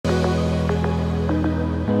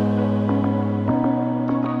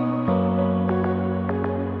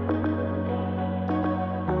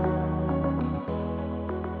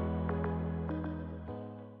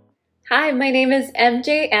Hi, my name is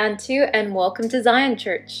MJ Antu and welcome to Zion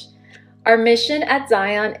Church. Our mission at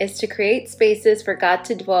Zion is to create spaces for God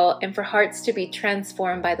to dwell and for hearts to be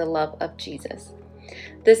transformed by the love of Jesus.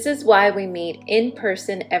 This is why we meet in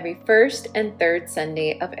person every first and third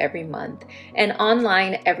Sunday of every month and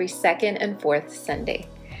online every second and fourth Sunday.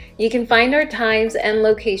 You can find our times and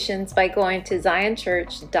locations by going to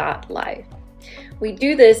zionchurch.live. We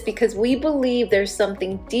do this because we believe there's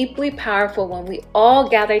something deeply powerful when we all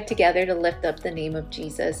gather together to lift up the name of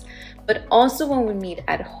Jesus, but also when we meet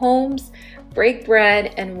at homes, break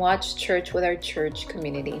bread, and watch church with our church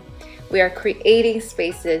community. We are creating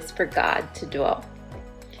spaces for God to dwell.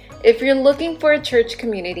 If you're looking for a church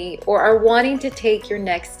community or are wanting to take your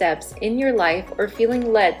next steps in your life or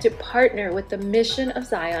feeling led to partner with the mission of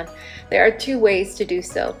Zion, there are two ways to do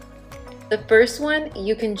so. The first one,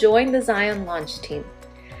 you can join the Zion launch team.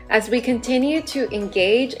 As we continue to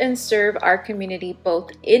engage and serve our community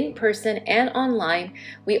both in person and online,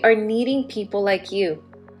 we are needing people like you.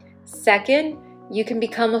 Second, you can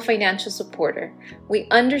become a financial supporter. We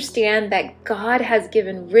understand that God has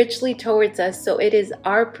given richly towards us, so it is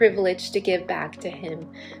our privilege to give back to Him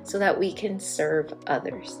so that we can serve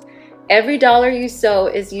others. Every dollar you sow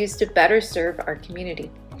is used to better serve our community.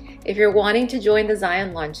 If you're wanting to join the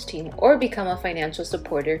Zion launch team or become a financial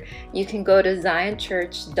supporter, you can go to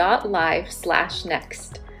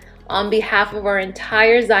zionchurch.live/next. On behalf of our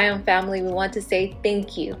entire Zion family, we want to say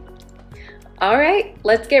thank you. All right,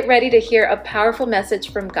 let's get ready to hear a powerful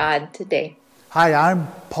message from God today. Hi, I'm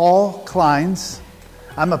Paul Clines.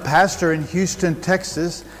 I'm a pastor in Houston,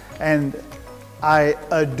 Texas, and I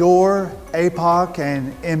adore APOC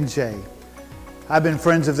and MJ. I've been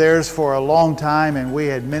friends of theirs for a long time, and we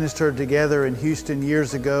had ministered together in Houston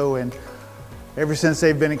years ago, and ever since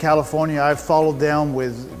they've been in California, I've followed them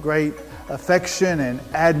with great affection and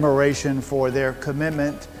admiration for their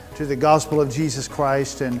commitment to the gospel of Jesus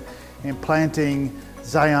Christ and in planting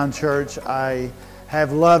Zion Church. I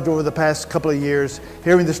have loved over the past couple of years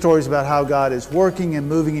hearing the stories about how God is working and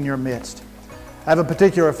moving in your midst. I have a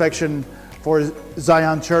particular affection for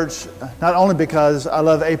Zion Church, not only because I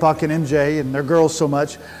love APOC and MJ and their girls so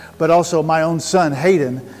much, but also my own son,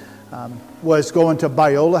 Hayden, was going to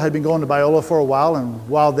Biola, had been going to Biola for a while, and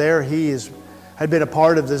while there had been a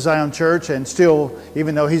part of the Zion Church, and still,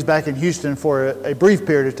 even though he's back in Houston for a brief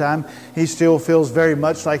period of time, he still feels very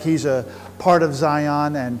much like he's a part of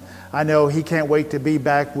Zion, and I know he can't wait to be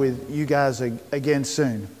back with you guys again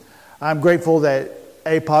soon. I'm grateful that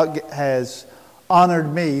APOC has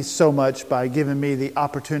honored me so much by giving me the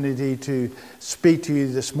opportunity to speak to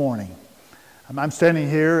you this morning. I'm standing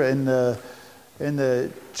here in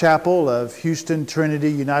the chapel of Houston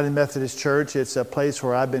Trinity United Methodist Church. It's a place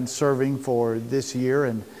where I've been serving for this year,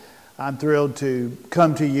 and I'm thrilled to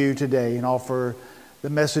come to you today and offer the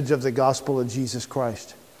message of the gospel of Jesus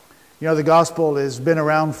Christ. You know, the gospel has been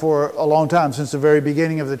around for a long time, since the very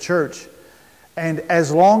beginning of the church. And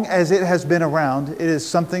as long as it has been around, it is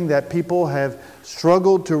something that people have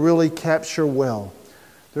struggled to really capture well.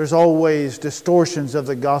 There's always distortions of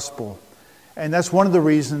the gospel. And that's one of the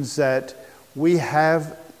reasons that we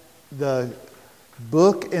have the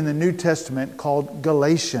book in the New Testament called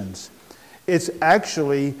Galatians. It's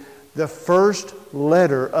actually the first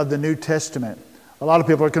letter of the New Testament. A lot of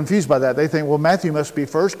people are confused by that. They think, well, Matthew must be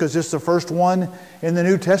first because it's the first one in the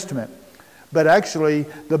New Testament. But actually,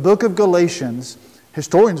 the book of Galatians,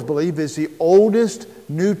 historians believe, is the oldest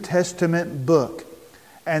New Testament book.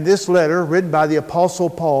 And this letter, written by the Apostle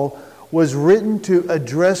Paul, was written to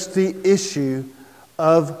address the issue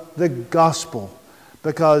of the gospel.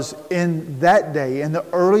 Because in that day, in the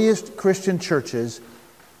earliest Christian churches,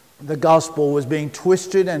 the gospel was being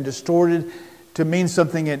twisted and distorted to mean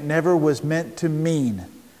something it never was meant to mean.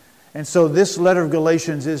 And so this letter of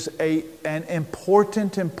Galatians is an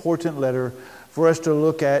important letter for us to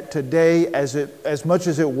look at today, as much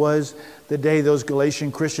as it was the day those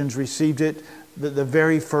Galatian Christians received it the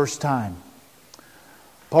very first time.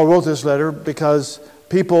 Paul wrote this letter because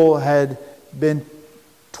people had been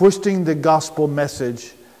twisting the gospel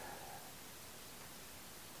message.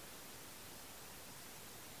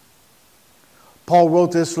 Paul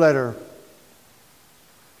wrote this letter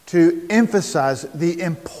to emphasize the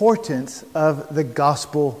importance of the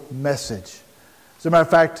gospel message. As a matter of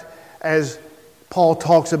fact, as Paul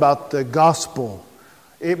talks about the gospel,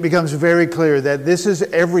 it becomes very clear that this is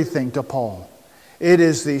everything to Paul. It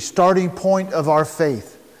is the starting point of our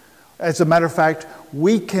faith. As a matter of fact,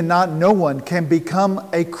 no one can become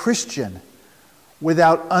a Christian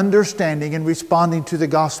without understanding and responding to the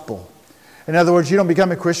gospel. In other words, you don't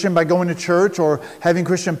become a Christian by going to church or having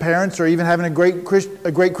Christian parents or even having a great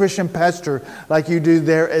Christian pastor like you do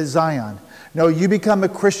there at Zion. No, you become a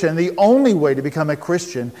Christian. The only way to become a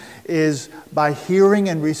Christian is by hearing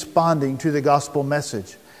and responding to the gospel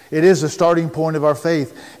message. It is the starting point of our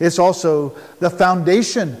faith. It's also the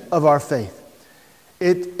foundation of our faith.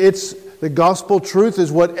 It's the gospel truth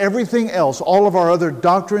is what everything else, all of our other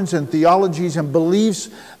doctrines and theologies and beliefs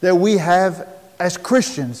that we have as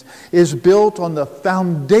Christians, is built on the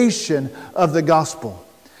foundation of the gospel.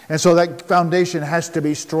 And so that foundation has to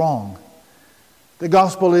be strong. The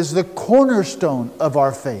gospel is the cornerstone of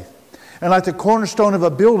our faith. And like the cornerstone of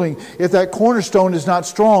a building, if that cornerstone is not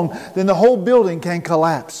strong, then the whole building can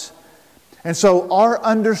collapse. And so our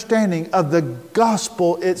understanding of the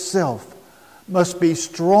gospel itself must be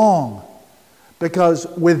strong, because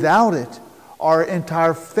without it, our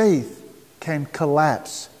entire faith can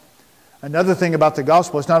collapse. Another thing about the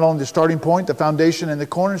gospel, it's not only the starting point, the foundation, and the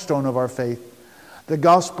cornerstone of our faith. The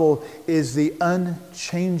gospel is the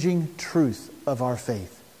unchanging truth of our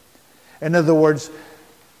faith. In other words,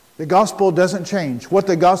 the gospel doesn't change. What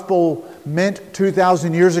the gospel meant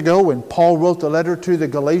 2,000 years ago when Paul wrote the letter to the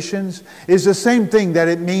Galatians is the same thing that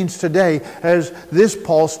it means today as this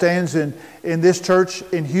Paul stands in this church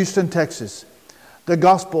in Houston, Texas. The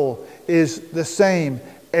gospel is the same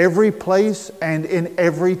every place and in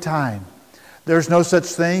every time. There's no such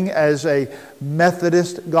thing as a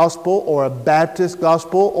Methodist gospel or a Baptist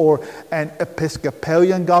gospel or an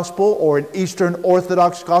Episcopalian gospel or an Eastern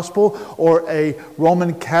Orthodox gospel or a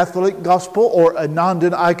Roman Catholic gospel or a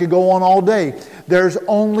I could go on all day. There's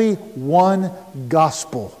only one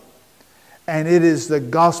gospel. And it is the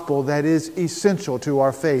gospel that is essential to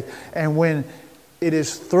our faith. And when it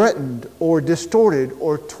is threatened or distorted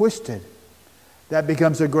or twisted, that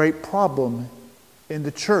becomes a great problem in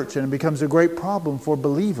the church, and it becomes a great problem for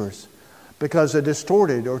believers, because a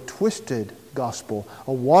distorted or twisted gospel,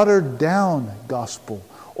 a watered down gospel,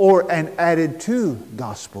 or an added to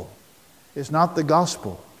gospel is not the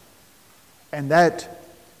gospel. And that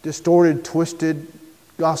distorted, twisted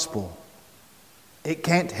gospel, it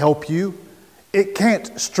can't help you, it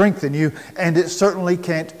can't strengthen you, and it certainly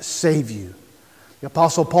can't save you. The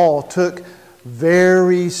Apostle Paul took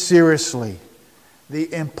very seriously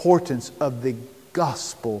the importance of the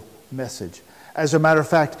gospel message. As a matter of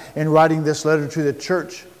fact, in writing this letter to the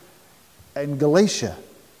church in Galatia,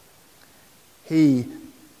 he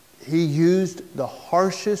used the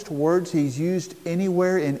harshest words he's used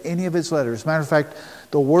anywhere in any of his letters. As a matter of fact,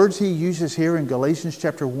 the words he uses here in Galatians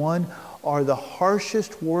chapter 1 are the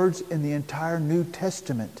harshest words in the entire New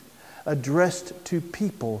Testament, addressed to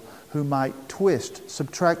people who might twist,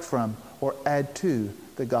 subtract from, or add to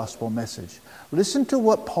the gospel message. Listen to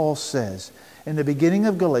what Paul says in the beginning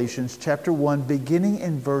of Galatians chapter 1, beginning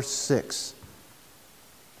in verse 6.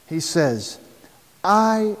 He says,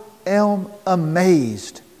 I am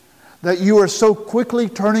amazed that you are so quickly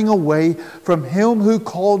turning away from Him who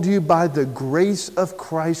called you by the grace of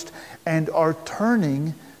Christ and are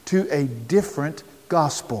turning to a different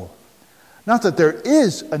gospel. Not that there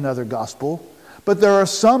is another gospel, but there are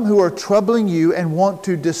some who are troubling you and want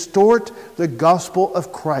to distort the gospel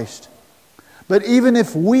of Christ. But even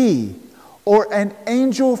if we or an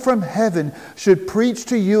angel from heaven should preach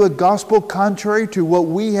to you a gospel contrary to what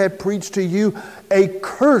we have preached to you, a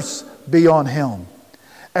curse be on him.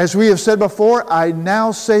 As we have said before, I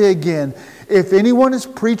now say again, if anyone is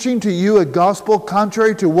preaching to you a gospel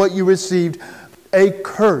contrary to what you received, a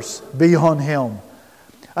curse be on him.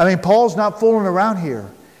 I mean, Paul's not fooling around here.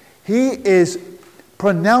 He is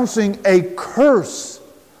pronouncing a curse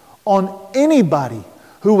on anybody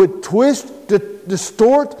who would twist,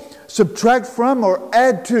 distort, subtract from, or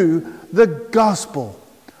add to the gospel.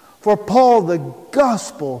 For Paul, the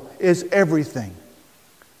gospel is everything.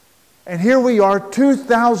 And here we are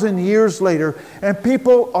 2,000 years later, and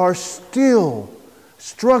people are still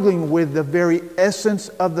struggling with the very essence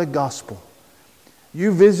of the gospel.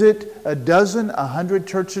 You visit a dozen, 100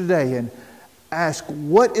 churches today and ask,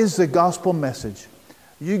 what is the gospel message?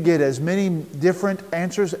 You get as many different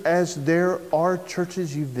answers as there are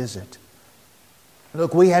churches you visit.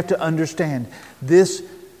 Look, we have to understand this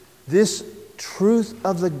truth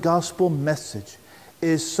of the gospel message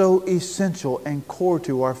is so essential and core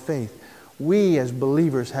to our faith. We as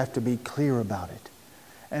believers have to be clear about it.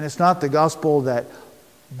 And it's not the gospel that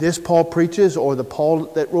this Paul preaches or the Paul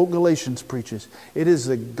that wrote Galatians preaches. It is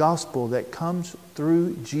the gospel that comes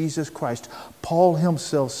through Jesus Christ. Paul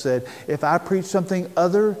himself said, if I preach something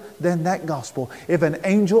other than that gospel, if an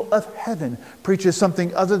angel of heaven preaches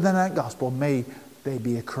something other than that gospel, may they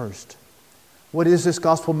be accursed. What is this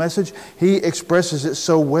gospel message? He expresses it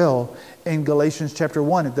so well in Galatians chapter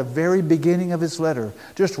 1 at the very beginning of his letter,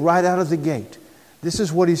 just right out of the gate. This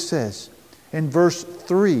is what he says in verse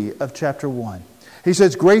 3 of chapter 1. He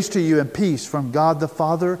says, "Grace to you and peace from God the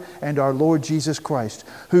Father and our Lord Jesus Christ,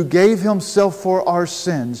 who gave Himself for our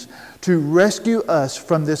sins to rescue us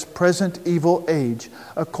from this present evil age,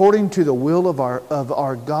 according to the will of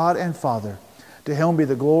our God and Father. To Him be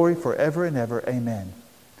the glory forever and ever. Amen."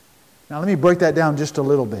 Now let me break that down just a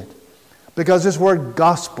little bit. Because this word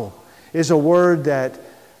gospel is a word that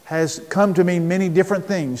has come to mean many different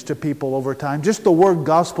things to people over time. Just the word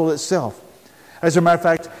gospel itself. As a matter of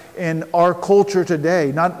fact, in our culture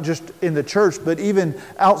today, not just in the church, but even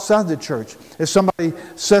outside the church, if somebody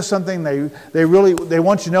says something they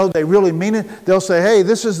want you to know they really mean it, they'll say, "Hey,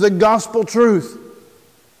 this is the gospel truth.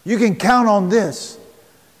 You can count on this."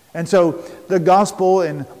 And so the gospel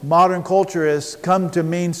in modern culture has come to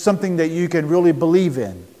mean something that you can really believe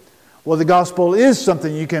in. Well, the gospel is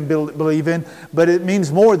something you can believe in, but it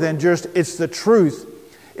means more than just it's the truth.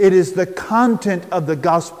 It is the content of the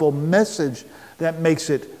gospel message that makes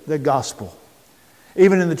it the gospel.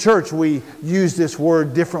 Even in the church, we use this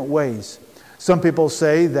word different ways. Some people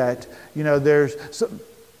say that, their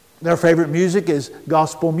favorite music is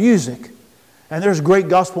gospel music. And there's great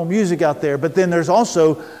gospel music out there. But then there's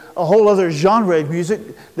also a whole other genre of music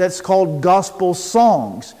that's called gospel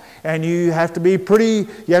songs. And you have to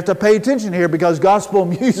pay attention here, because gospel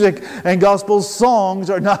music and gospel songs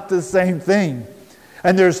are not the same thing.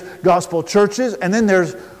 And there's gospel churches, and then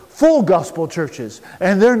there's full gospel churches,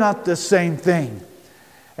 and they're not the same thing.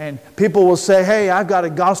 And people will say, "Hey, I've got a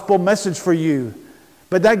gospel message for you."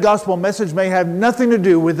 But that gospel message may have nothing to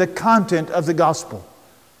do with the content of the gospel.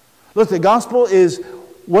 Look, the gospel is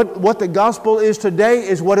what the gospel is today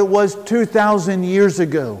is what it was 2,000 years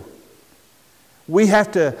ago. We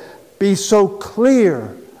have to be so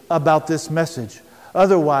clear about this message.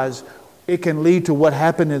 Otherwise, it can lead to what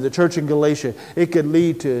happened in the church in Galatia. It could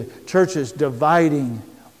lead to churches dividing,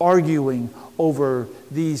 arguing over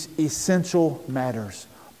these essential matters.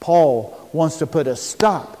 Paul wants to put a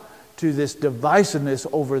stop to this divisiveness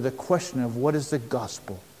over the question of what is the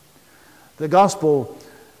gospel. The gospel,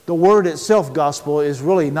 the word itself, gospel, is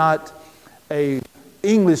really not an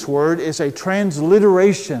English word. It's a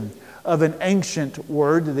transliteration of an ancient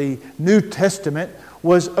word. The New Testament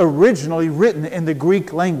was originally written in the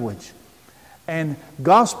Greek language. And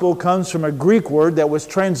gospel comes from a Greek word that was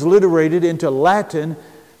transliterated into Latin,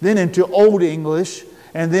 then into Old English,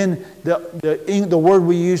 and then the word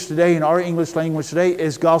we use today in our English language today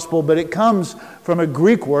is gospel, but it comes from a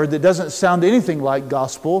Greek word that doesn't sound anything like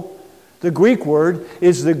gospel. The Greek word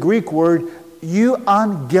is the Greek word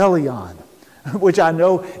euangelion, which I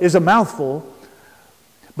know is a mouthful,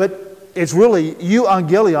 but it's really,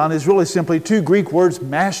 euangelion is really simply two Greek words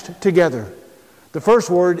mashed together. The first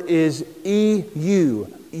word is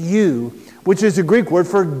eu, which is the Greek word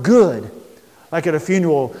for good. Like at a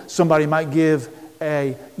funeral, somebody might give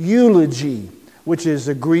a eulogy, which is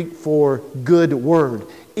the Greek for good word.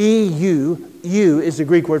 Eu is the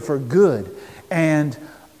Greek word for good. And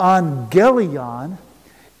angelion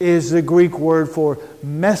is the Greek word for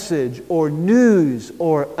message or news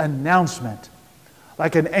or announcement.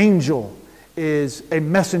 Like an angel is a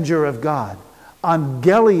messenger of God.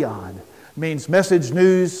 Angelion means message,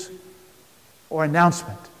 news, or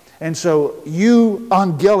announcement. And so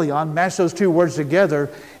euangelion, mash those two words together,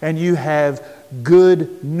 and you have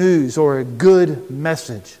good news or a good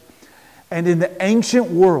message. And in the ancient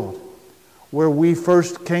world, where we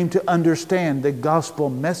first came to understand the gospel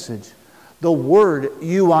message, the word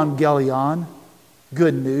euangelion,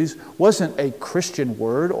 good news, wasn't a Christian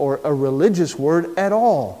word or a religious word at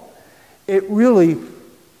all. It really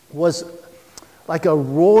was like a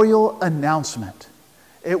royal announcement.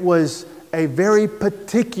 It was a very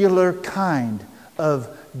particular kind of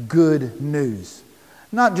good news.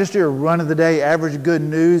 Not just your run-of-the-day average good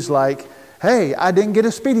news like, "Hey, I didn't get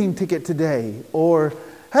a speeding ticket today," or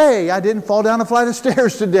 "Hey, I didn't fall down a flight of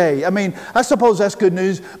stairs today." I mean, I suppose that's good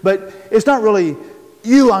news, but it's not really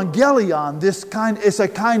euangelion. It's a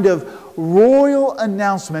kind of royal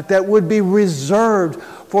announcement that would be reserved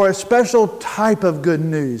for a special type of good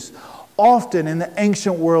news. Often in the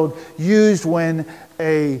ancient world used when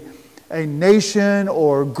a nation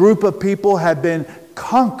or group of people had been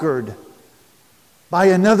conquered by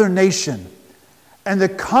another nation. And the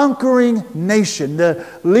conquering nation, the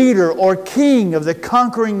leader or king of the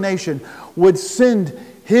conquering nation, would send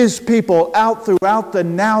his people out throughout the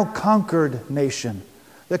now conquered nation.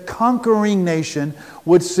 The conquering nation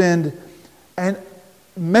would send an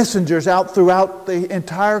messengers out throughout the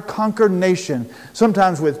entire conquered nation,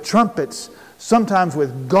 sometimes with trumpets, sometimes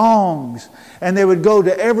with gongs, and they would go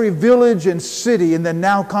to every village and city in the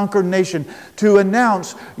now conquered nation to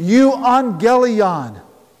announce, Evangelion,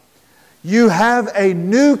 you have a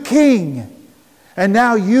new king, and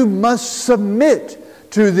now you must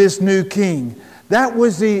submit to this new king. That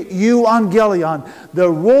was the Evangelion, the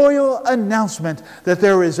royal announcement that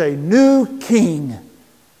there is a new king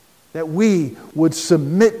that we would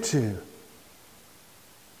submit to.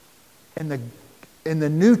 In the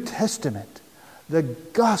New Testament, the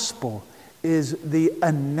gospel is the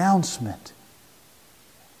announcement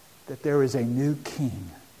that there is a new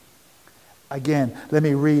king. Again, let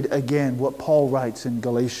me read again what Paul writes in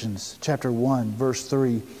Galatians chapter 1, verse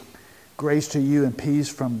 3. Grace to you and peace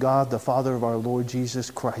from God, the Father of our Lord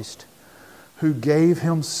Jesus Christ, who gave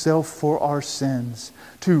Himself for our sins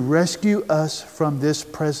to rescue us from this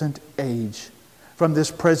present age, from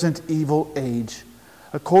this present evil age,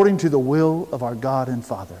 according to the will of our God and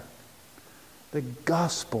Father. The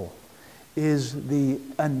gospel is the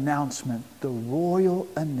announcement, the royal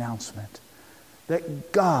announcement,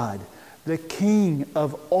 that God, the King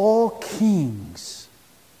of all kings,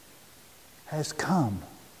 has come,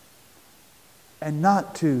 and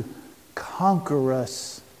not to conquer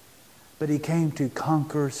us, but He came to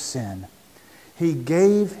conquer sin. He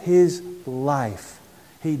gave His life.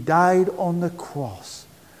 He died on the cross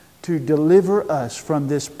to deliver us from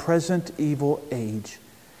this present evil age.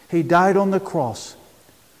 He died on the cross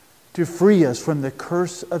to free us from the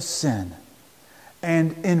curse of sin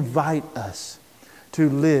and invite us to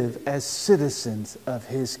live as citizens of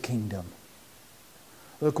His kingdom.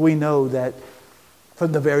 Look, we know that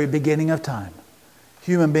from the very beginning of time,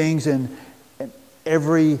 human beings in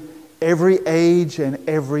every age and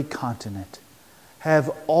every continent have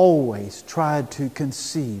always tried to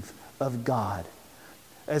conceive of God.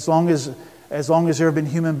 As long as there have been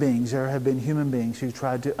human beings, there have been human beings who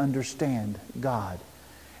tried to understand God.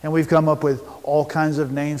 And we've come up with all kinds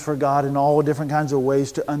of names for God and all different kinds of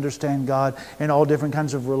ways to understand God and all different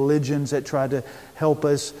kinds of religions that try to help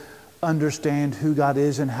us understand who God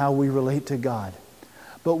is and how we relate to God.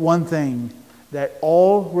 But one thing that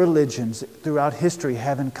all religions throughout history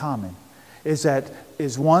have in common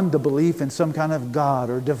is one, the belief in some kind of God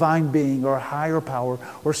or divine being or higher power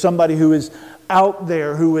or somebody who is out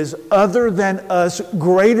there, who is other than us,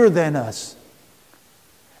 greater than us.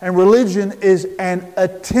 And religion is an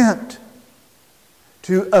attempt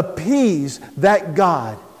to appease that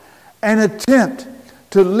God, an attempt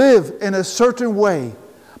to live in a certain way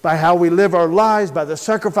by how we live our lives, by the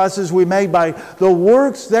sacrifices we make, by the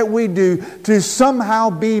works that we do to somehow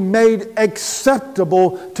be made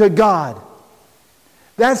acceptable to God.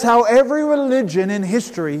 That's how every religion in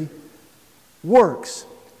history works.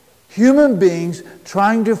 Human beings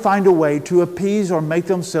trying to find a way to appease or make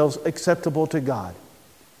themselves acceptable to God.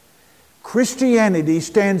 Christianity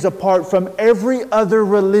stands apart from every other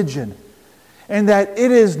religion in that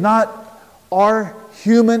it is not our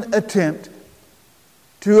human attempt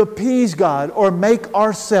to appease God or make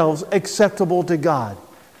ourselves acceptable to God.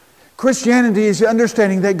 Christianity is the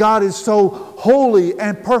understanding that God is so holy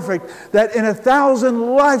and perfect that in 1,000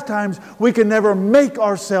 lifetimes we can never make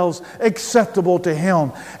ourselves acceptable to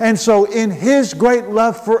Him. And so in His great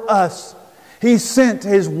love for us, He sent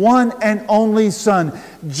His one and only Son,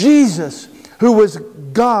 Jesus, who was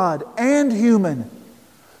God and human,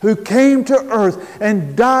 who came to earth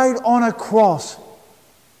and died on a cross,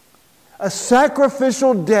 a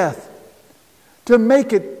sacrificial death, to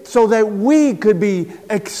make it so that we could be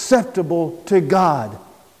acceptable to God.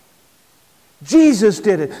 Jesus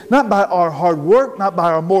did it, not by our hard work, not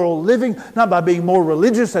by our moral living, not by being more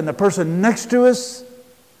religious than the person next to us,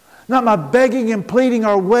 not by begging and pleading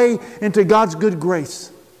our way into God's good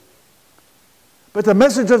grace. But the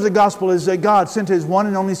message of the gospel is that God sent His one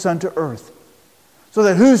and only Son to earth so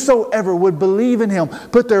that whosoever would believe in Him,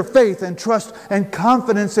 put their faith and trust and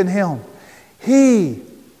confidence in Him, He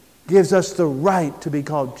gives us the right to be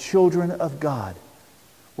called children of God,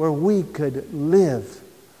 where we could live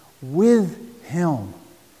with Him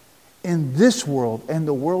in this world and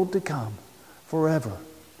the world to come forever.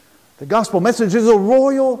 The gospel message is a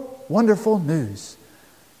royal, wonderful news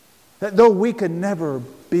that though we could never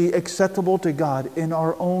be acceptable to God in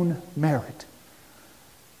our own merit,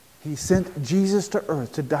 He sent Jesus to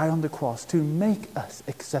earth to die on the cross to make us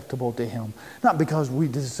acceptable to Him. Not because we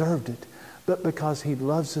deserved it, but because He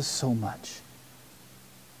loves us so much.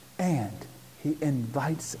 And He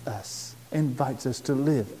invites us to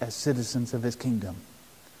live as citizens of His kingdom.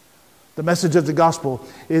 The message of the gospel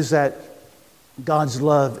is that God's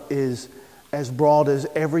love is as broad as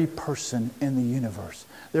every person in the universe.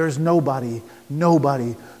 There is nobody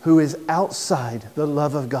who is outside the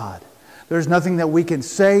love of God. There's nothing that we can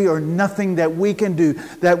say or nothing that we can do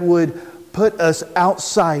that would put us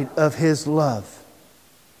outside of His love.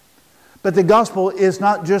 But the gospel is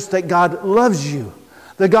not just that God loves you.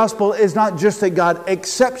 The gospel is not just that God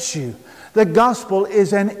accepts you. The gospel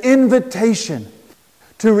is an invitation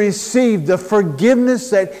to receive the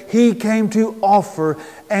forgiveness that He came to offer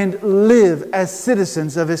and live as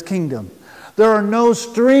citizens of His kingdom. There are no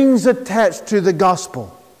strings attached to the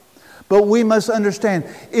gospel. But we must understand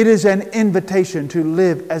it is an invitation to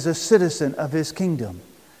live as a citizen of His kingdom.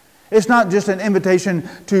 It's not just an invitation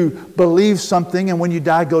to believe something and when you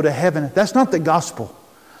die go to heaven. That's not the gospel.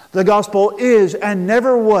 The gospel is and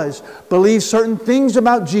never was believe certain things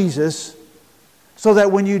about Jesus so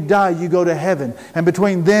that when you die you go to heaven. And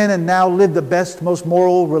between then and now live the best, most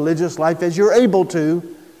moral, religious life as you're able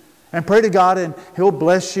to. And pray to God and He'll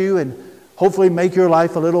bless you and hopefully make your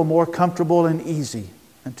life a little more comfortable and easy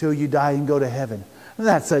until you die and go to heaven.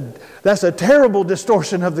 That's a terrible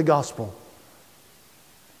distortion of the gospel.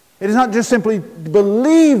 It is not just simply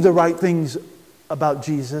believe the right things about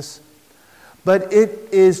Jesus, but it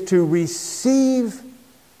is to receive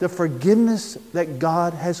the forgiveness that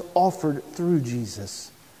God has offered through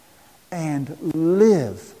Jesus and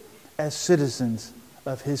live as citizens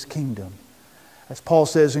of His kingdom. As Paul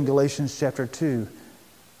says in Galatians chapter 2,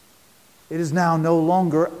 it is now no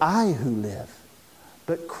longer I who live,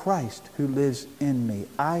 but Christ who lives in me.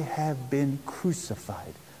 I have been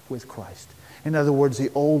crucified with Christ. In other words,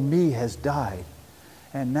 the old me has died.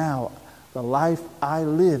 And now the life I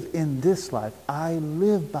live in this life, I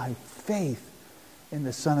live by faith in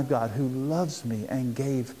the Son of God who loves me and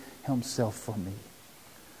gave Himself for me.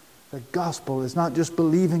 The gospel is not just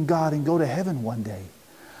believe in God and go to heaven one day.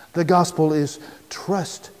 The gospel is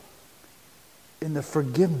trust in the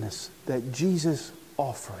forgiveness that Jesus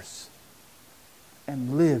offers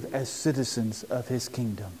and live as citizens of His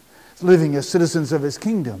kingdom. Living as citizens of His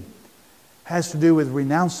kingdom has to do with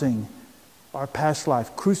renouncing our past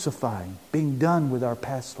life, crucifying, being done with our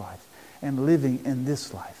past life, and living in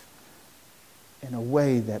this life in a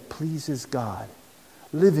way that pleases God.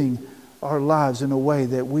 Living our lives in a way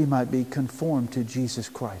that we might be conformed to Jesus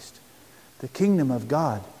Christ. The kingdom of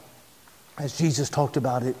God, as Jesus talked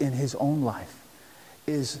about it in His own life,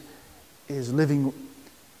 is living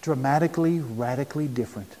dramatically, radically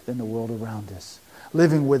different than the world around us.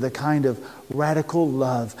 Living with a kind of radical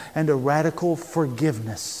love and a radical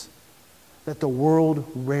forgiveness that the world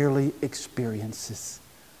rarely experiences.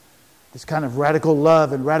 This kind of radical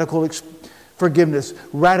love and radical forgiveness,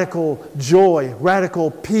 radical joy,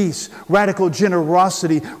 radical peace, radical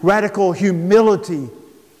generosity, radical humility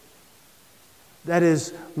that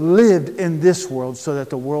is lived in this world so that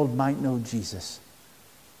the world might know Jesus.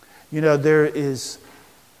 You know,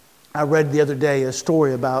 I read the other day a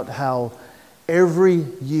story about how every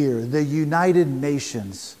year the United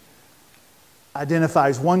Nations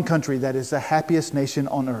identifies one country that is the happiest nation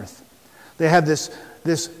on earth. They have this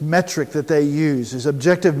metric that they use, these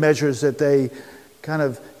objective measures that they kind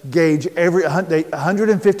of gauge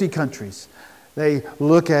 150 countries. They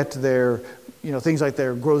look at their, things like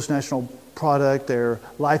their gross national product, their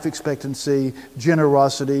life expectancy,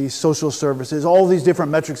 generosity, social services, all these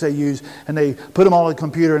different metrics they use, and they put them all on a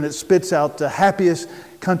computer and it spits out the happiest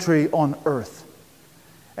country on earth.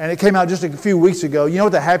 And it came out just a few weeks ago. You know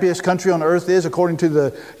what the happiest country on earth is according to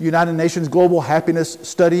the United Nations Global Happiness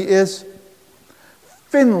Study is?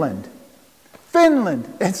 Finland.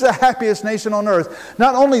 Finland. It's the happiest nation on earth.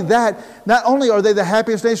 Not only are they the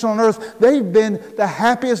happiest nation on earth, they've been the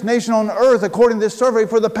happiest nation on earth according to this survey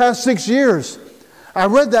for the past 6 years. I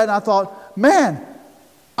read that and I thought, man,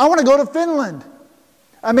 I want to go to Finland.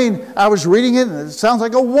 I mean, I was reading it and it sounds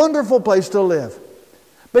like a wonderful place to live.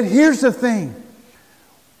 But here's the thing.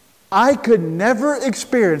 I could never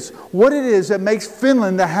experience what it is that makes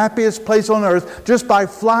Finland the happiest place on earth just by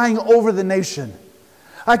flying over the nation.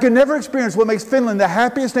 I could never experience what makes Finland the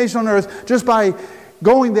happiest nation on earth just by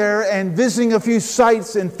going there and visiting a few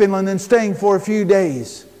sites in Finland and staying for a few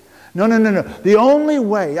days. No. The only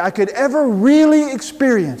way I could ever really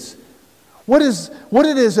experience what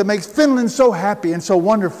it is that makes Finland so happy and so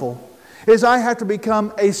wonderful is I have to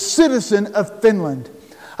become a citizen of Finland.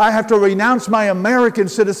 I have to renounce my American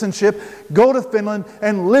citizenship, go to Finland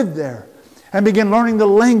and live there and begin learning the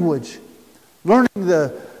language, learning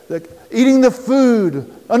eating the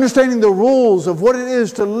food, understanding the rules of what it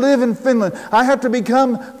is to live in Finland. I have to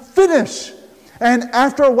become Finnish. And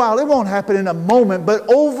after a while, it won't happen in a moment, but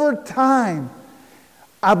over time,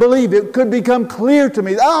 I believe it could become clear to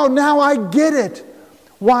me, oh, now I get it.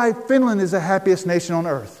 why Finland is the happiest nation on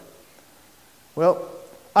earth. Well,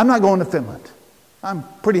 I'm not going to Finland. I'm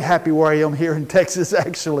pretty happy where I am here in Texas,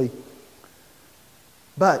 actually.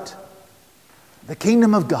 But the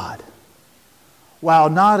kingdom of God,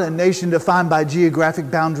 while not a nation defined by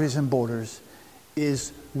geographic boundaries and borders,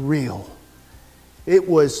 is real. It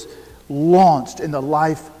was launched in the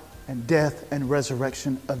life and death and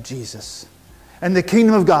resurrection of Jesus. And the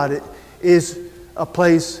kingdom of God is a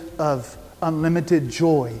place of unlimited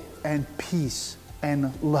joy and peace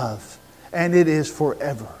and love. And it is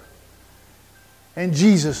forever. And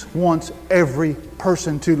Jesus wants every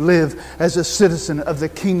person to live as a citizen of the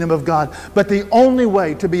kingdom of God. But the only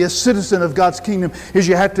way to be a citizen of God's kingdom is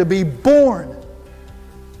you have to be born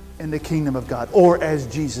in the kingdom of God. Or as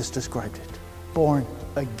Jesus described it, born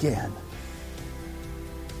again.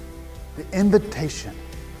 The invitation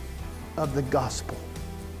of the gospel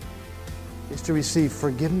is to receive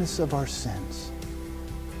forgiveness of our sins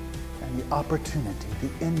and the opportunity,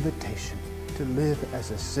 the invitation to live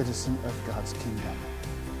as a citizen of God's kingdom.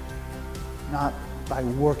 Not by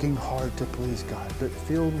working hard to please God, but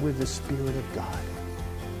filled with the Spirit of God,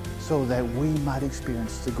 so that we might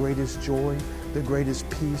experience the greatest joy, the greatest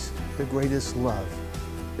peace, the greatest love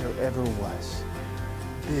there ever was.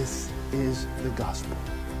 This is the gospel.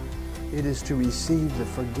 It is to receive the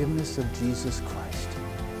forgiveness of Jesus Christ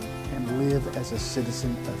and live as a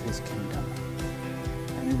citizen of His kingdom.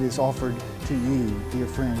 And it is offered to you, dear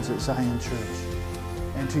friends at Zion Church,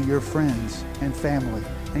 and to your friends and family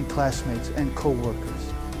and classmates and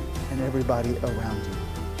co-workers and everybody around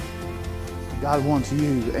you. God wants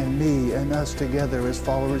you and me and us together as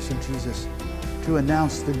followers of Jesus to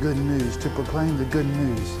announce the good news, to proclaim the good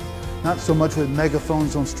news, not so much with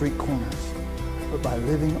megaphones on street corners, but by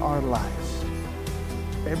living our lives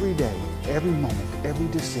every day, every moment, every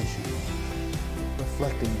decision,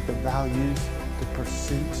 reflecting the values, the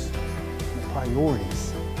pursuits, the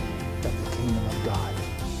priorities of the kingdom of God.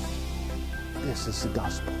 This is the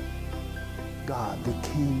gospel. God, the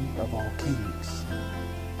King of all kings,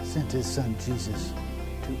 sent His Son Jesus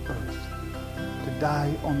to earth to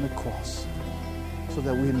die on the cross so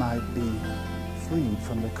that we might be freed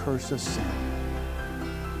from the curse of sin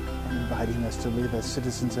and inviting us to live as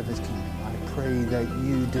citizens of His kingdom. I pray that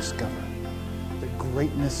you discover the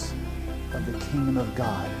greatness of the kingdom of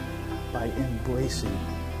God by embracing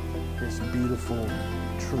this beautiful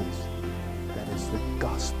truth that is the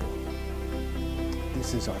gospel.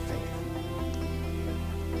 This is our faith.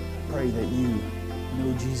 I pray that you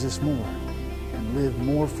know Jesus more and live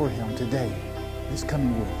more for Him today, this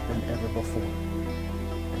coming week, than ever before,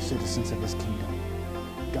 as citizens of His kingdom.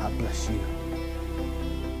 God bless you.